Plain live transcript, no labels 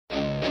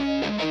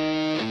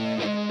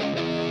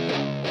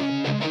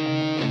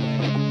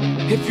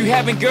If you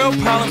having girl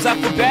problems, I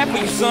feel bad for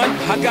you, son.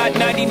 I got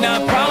 99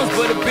 problems,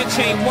 but a bitch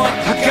ain't one.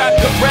 I got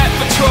the rap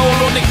patrol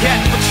on the cat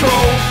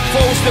patrol.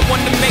 Foes that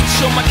want to make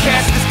sure my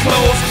casket's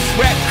closed.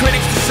 Rap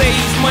critics to say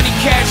he's money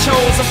cash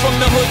holes. I'm from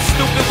the hood,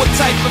 stupid, what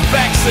type of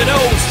facts are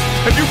those?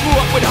 If you grew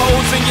up with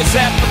hoes in your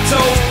zapper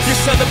toes, you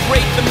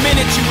celebrate the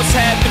minute you was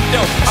having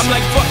dope. I'm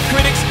like, fuck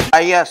critics.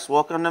 Yes,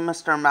 welcome to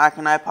Mr.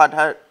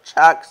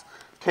 MRMACANIPODTOUCHACKS.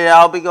 Today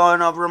I'll be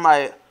going over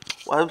my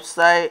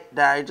website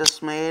that I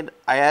just made.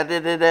 I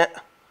edited it.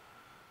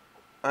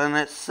 And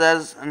it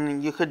says,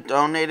 and you could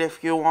donate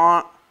if you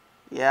want.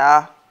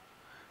 Yeah.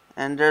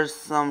 And there's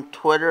some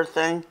Twitter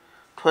thing.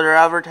 Twitter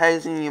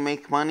advertising, you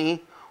make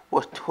money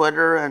with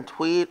Twitter and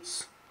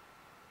tweets.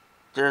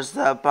 There's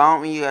the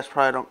about me, you guys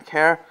probably don't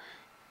care.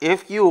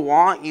 If you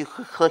want, you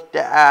could click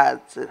the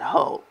ads, it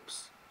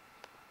helps.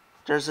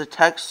 There's a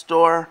tech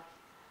store.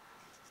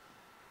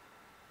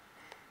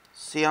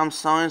 See, I'm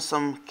selling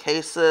some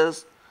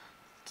cases.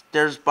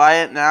 There's buy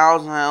it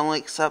nows, and I only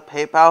accept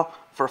PayPal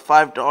for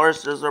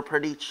 $5. Those are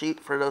pretty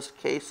cheap for those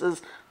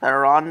cases that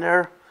are on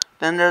there.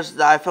 Then there's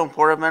the iPhone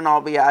 4 event.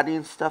 I'll be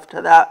adding stuff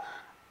to that.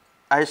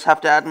 I just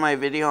have to add my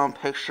video and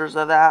pictures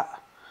of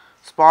that.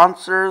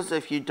 Sponsors,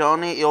 if you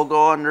donate, you'll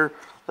go under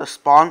the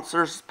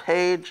sponsors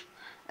page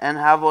and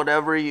have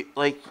whatever you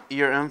like,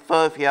 your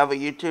info. If you have a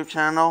YouTube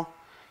channel,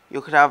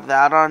 you could have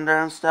that on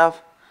there and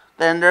stuff.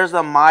 Then there's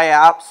a My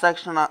App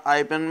section.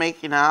 I've been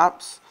making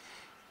apps,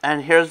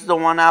 and here's the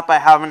one app I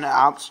have in the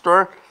App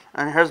Store,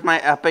 and here's my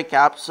Epic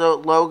Apps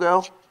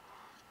logo.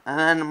 And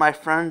then my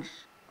friends,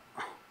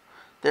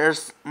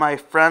 there's my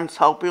friends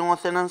helping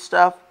with it and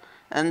stuff.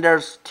 And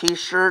there's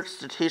t-shirts.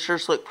 The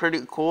t-shirts look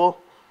pretty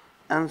cool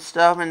and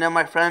stuff. And then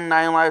my friend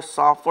 9 Live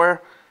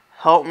Software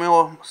helped me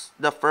with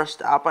the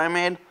first app I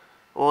made.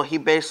 Well, he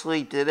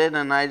basically did it,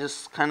 and I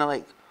just kind of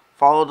like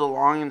followed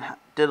along and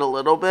did a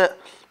little bit.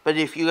 But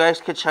if you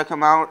guys could check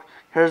him out,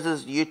 here's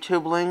his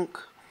YouTube link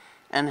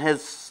and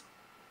his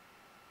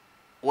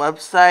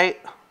website.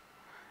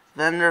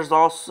 Then there's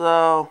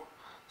also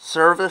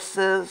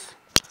services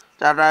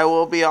that I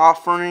will be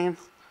offering.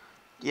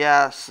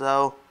 Yeah,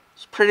 so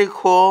it's pretty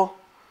cool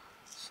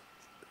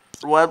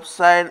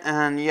website,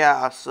 and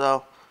yeah,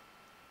 so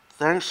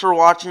thanks for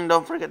watching.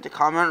 Don't forget to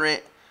comment,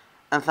 rate,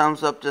 and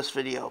thumbs up this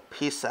video.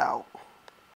 Peace out.